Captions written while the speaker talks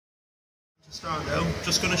To start though,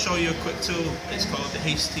 just going to show you a quick tool. It's called the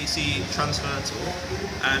HTC Transfer Tool.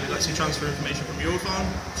 It lets you transfer information from your old phone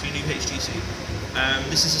to your new HTC.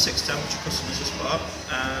 This is a 610 which your customers just bought.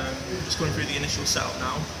 Just going through the initial setup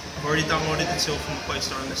now. I've already downloaded the tool from the Play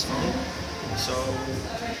Store on this phone. So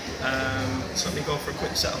let me go for a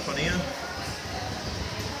quick setup on here.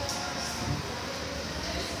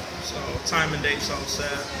 So time and date's all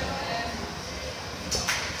set.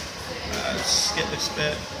 Skip this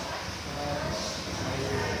bit.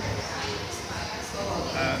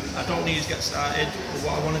 I don't need to get started, but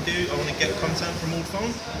what I want to do, I want to get content from old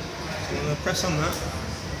phone. So I'm going to press on that.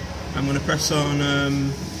 I'm going to press on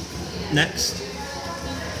next,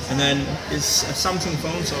 and then it's a Samsung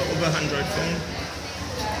phone, so other Android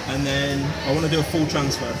phone. And then I want to do a full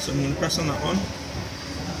transfer, so I'm going to press on that one.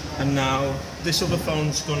 And now this other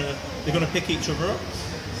phone's they're gonna pick each other up,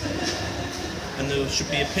 and there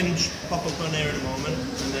should be a pin pop up on there in a moment,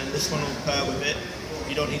 and then this one will pair with it.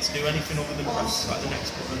 You don't need to do anything other than press like the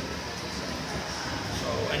next button. So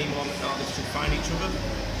any moment now they should find each other.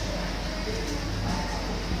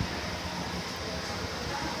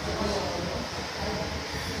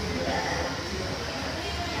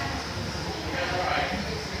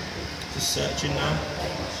 Just searching now.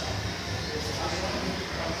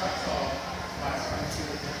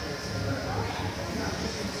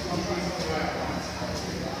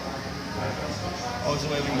 Always the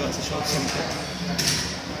way we've got to show something.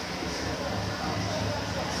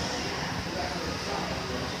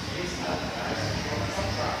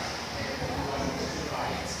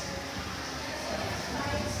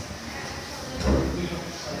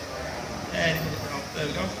 There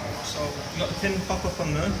we go. So you got the pin pop up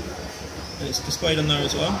on there, and it's displayed on there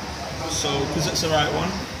as well. So because it's the right one,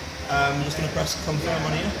 I'm just going to press confirm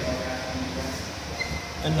on here,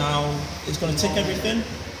 and now it's going to tick everything,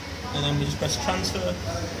 and then we just press transfer.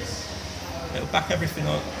 It'll back everything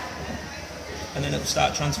up, and then it'll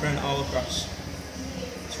start transferring it all across.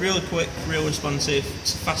 It's really quick, real responsive.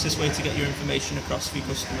 It's the fastest way to get your information across for your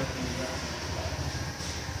customer.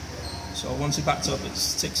 So once it's backed up, it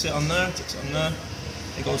ticks it on there,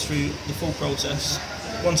 it goes through the full process.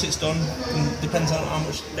 Once it's done, it depends on how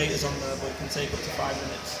much data is on there, but it can take up to 5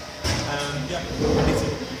 minutes. Yeah, ready to